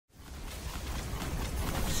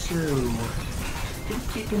true.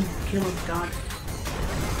 Think you can kill a god?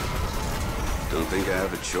 Don't think I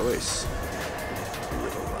have a choice.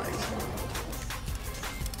 With a light.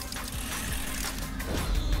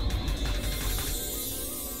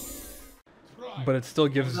 But it still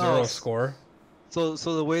gives 0 score. So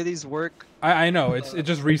the way these work, I know, it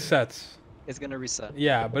just resets. it's gonna reset.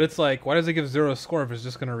 Yeah, but it's like, why does it give 0 score if it's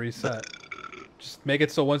just gonna reset? Just make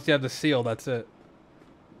it so once you have the seal, that's it.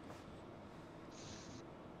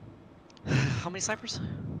 How many snipers?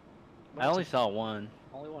 I only saw one.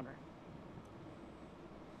 Only one, right?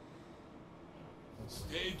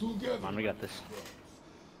 Stay together. Come on, we got this.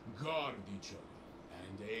 Guard each other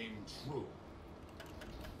and aim true.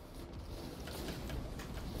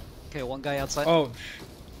 Okay, one guy outside. Oh,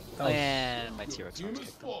 And my T-Rex. Team is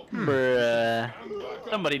full. Bruh.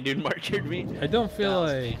 Somebody dude martyred me. I don't feel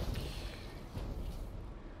like...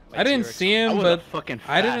 My I didn't T-Rex see That him, was a but... fucking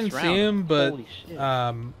I fast didn't round. see him, but... Holy shit.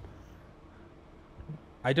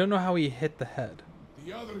 I don't know how he hit the head.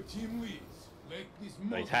 The other team leads. Let this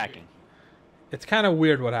So he's hacking. It's kind of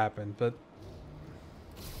weird what happened, but...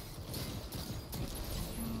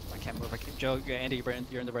 I can't move. I can't. Joe, Andy,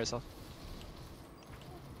 you're in the right side.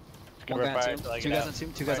 Cover One guy on fire two. till I Two get guys out. on two.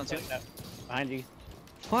 Two guys on two. Fire till I get out. Behind you.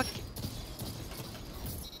 Fuck.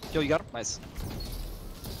 Joe, you got him? Nice.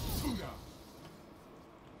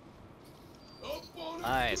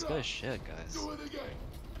 Nice. Good shit, guys. Do it again.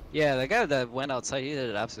 Yeah, the guy that went outside, he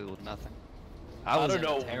did absolutely nothing. I was don't in a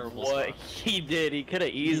know terrible what spot. he did. He could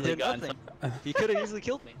have He easily did gotten nothing. some. He could have easily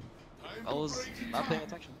killed me. I was not paying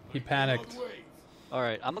attention. He panicked.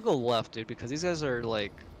 Alright, I'm gonna go left, dude, because these guys are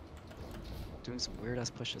like doing some weird ass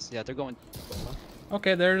pushes. Yeah, they're going.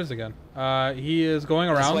 Okay, there it is again. He is going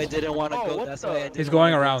That's around. why I didn't want to Oh, go. what That's the- why I didn't He's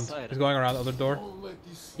going wanna go around. inside. He's going around the other door. Don't let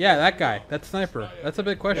this Yeah, slow that you guy. down. That sniper. That's a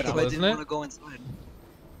bit That's questionable, why I isn't didn't want to it? go inside.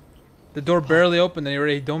 The door barely opened and he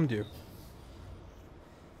already domed you.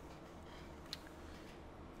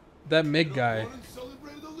 That MiG guy.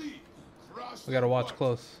 Celebrate the lead. Crush We gotta the watch party.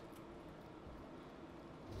 close.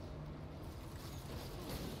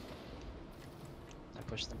 I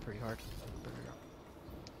pushed them pretty hard.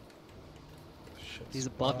 Shit. He's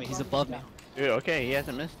above me. He's above me. Dude, okay, he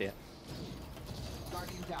hasn't missed yet.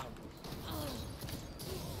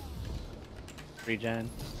 Regen.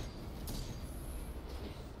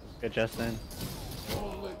 Good, Justin.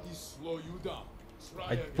 Don't let this slow you down. Try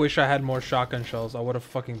I again. wish I had more shotgun shells. I would have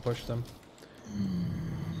fucking pushed them.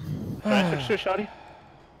 Can I switch to a shotty?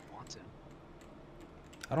 Want to.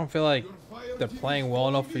 I don't feel like Your fire they're team playing is well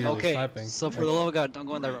falling enough for you to be Okay, sniping. so for the love of God, don't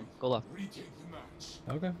go in that room. Go left. Retake the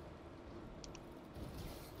match. Okay.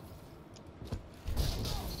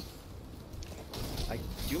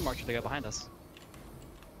 You marched the guy behind us.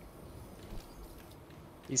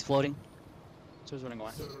 He's floating. So he's running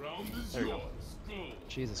away. Surround is There you go. yours. Go.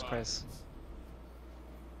 Jesus Christ.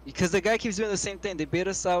 Because the guy keeps doing the same thing. They bait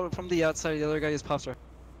us out from the outside. The other guy just pops right.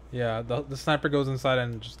 Yeah, the sniper goes inside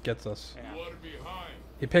and just gets us. You are behind.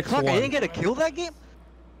 He picks Fuck! I one. didn't get a kill that game.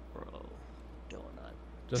 Bro, donut.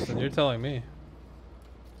 Justin, you're telling me.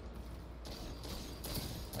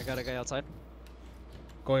 I got a guy outside.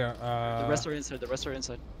 Going. The rest are inside. The rest are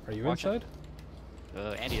inside. Are you watch it.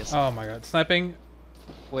 inside? Andy is. Oh my god, sniping.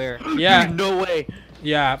 Where? Yeah. Dude, no way.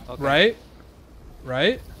 Yeah. Okay. Right.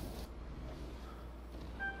 Right.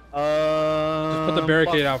 Just put the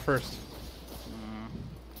barricade out first.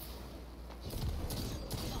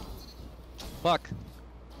 Fuck.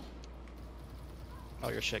 Oh,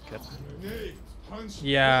 you're shit, kid. Grenade. Punch.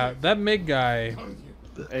 Yeah, that MiG guy.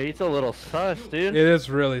 Hey, he's a little sus, dude. It is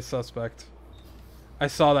really suspect. I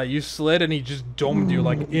saw that you slid and he just domed you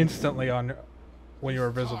like instantly on when you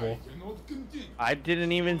were visible. I cannot continue. I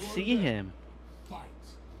didn't even see him. Fight.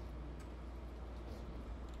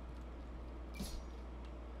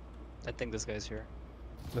 I think this guy's here.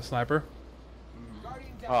 The sniper.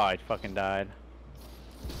 Oh, I fucking died.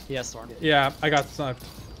 He has Thorn. Yeah, I got sniped.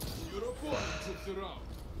 Your opponent took the round.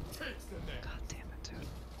 Takes the net. God damn it, dude.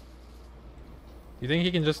 You think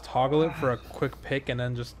he can just toggle it for a quick pick and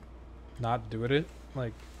then just not do it?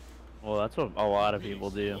 Like, Well, that's what a lot of people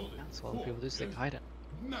do. That's all the people do. So they can hide it.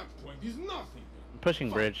 Net point is nothing. I'm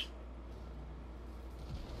pushing bridge.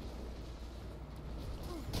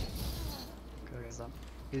 Go guys up.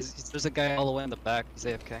 There's a guy all the way in the back. He's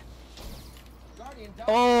AFK.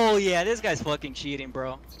 Oh yeah, this guy's fucking cheating,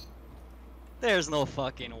 bro. There's no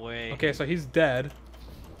fucking way. okay, so he's dead.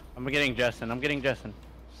 I'm getting Justin. I'm getting Justin.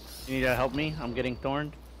 You need to help me? I'm getting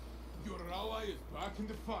thorned. Your ally is back in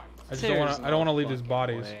the fight. I just don't want to. I don't want to leave his fucking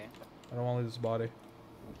bodies. way. I don't want to leave his body.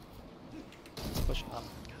 Let's push him up.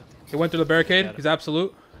 He went through the barricade. Got it. He's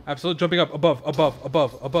absolute. Absolute. Jumping up. Above. Above.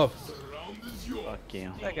 Above. Above. The round is yours. Fuck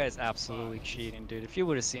you. That guy's absolutely cheating, dude. If you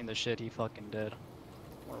would have seen the shit he fucking did,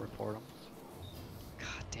 I'm gonna report him.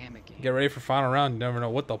 God damn it, game. Get ready for final round. You never know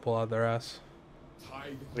what they'll pull out their ass.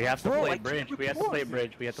 Tide We have to Bro, play I bridge. can't We have to play report.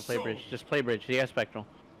 bridge. We have to play bridge. Just play bridge. Yeah, Spectral.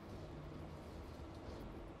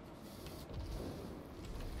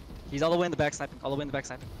 He's all the way in the back sniping. All the way in the back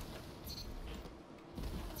sniping.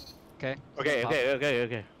 Okay.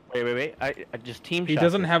 Okay. Wait. I just team He shot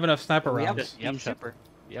doesn't this. have enough sniper We have rounds. Team shot. super.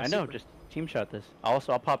 We have I know. super. Just team shot this. I'll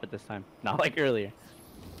pop it this time. Not like earlier.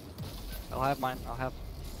 I'll have mine. I'll have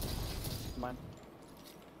mine.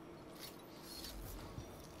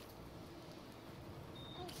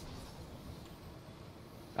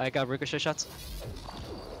 I got ricochet shots.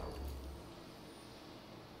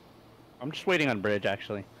 I'm just waiting on bridge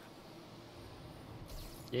actually.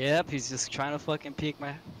 Yep, he's just trying to fucking peek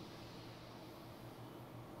my.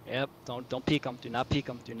 Yep, don't peek him. Do not peek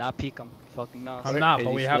him. Do not peek him. Fucking no. I'm not, Is but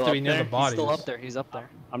he we have still to be up near there? the He's bodies. He's still up there. He's up there.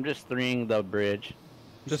 I'm just threeing the bridge.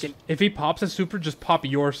 Just if he pops a super, just pop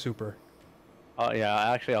your super. Oh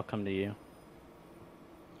yeah, actually I'll come to you.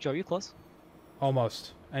 Joe, you close?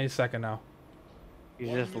 Almost. Any second now. He's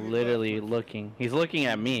just literally looking. He's looking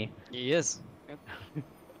at me. He is. Yep.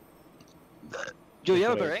 Joe, you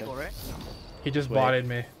have a better Wait, angle, right? He just Wait. botted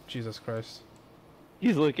me. Jesus Christ.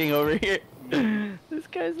 He's looking over here. This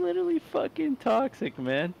guy's literally fucking toxic,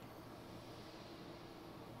 man.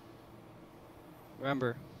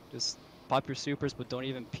 Remember, just pop your supers, but don't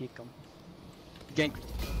even peek them. Gank.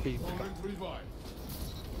 Moment revive.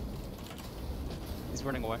 He's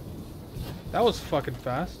running away. That was fucking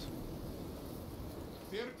fast.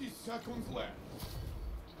 30 seconds left.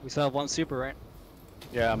 We still have one super, right?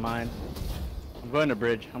 Yeah, mine. I'm going to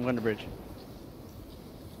bridge.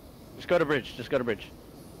 Just go to bridge. Just go to bridge.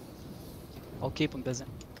 I'll keep him busy.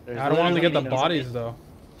 There's I don't want him to get the literally no- bodies though.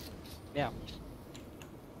 Yeah.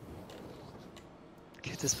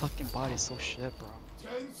 Get this fucking body so shit, bro.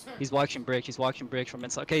 10 seconds. He's watching break. He's watching break from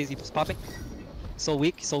inside. Okay, he's popping. So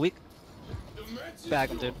weak. So weak. The match is Bag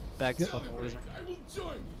him, yours. dude. Bag this fucking Celebrate. loser. I will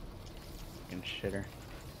join you. Fucking shitter.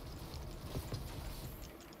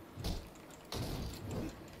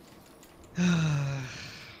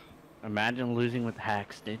 Imagine losing with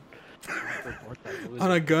hacks, dude.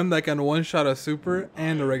 On a gun that can one shot a super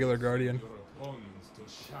and a regular guardian. Your opponents to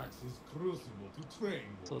Shaxx is crucible to train.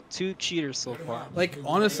 So 2 cheaters so far. Like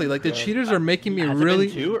honestly, like the cheaters are making me Has it really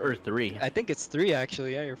been 2 or 3? I think it's 3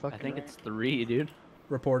 actually. Yeah, you're fucking. I think right. it's 3, dude.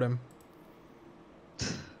 report him.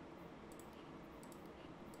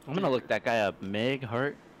 I'm gonna look that guy up. Meg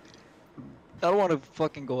Hart. I don't want to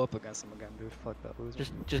fucking go up against him again, dude. Fuck that loser.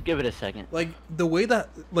 Just give it a second. Like the way that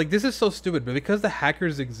this is so stupid, but because the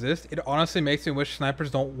hackers exist, it honestly makes me wish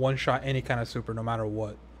snipers don't one shot any kind of super no matter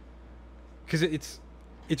what. Because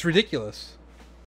it's ridiculous.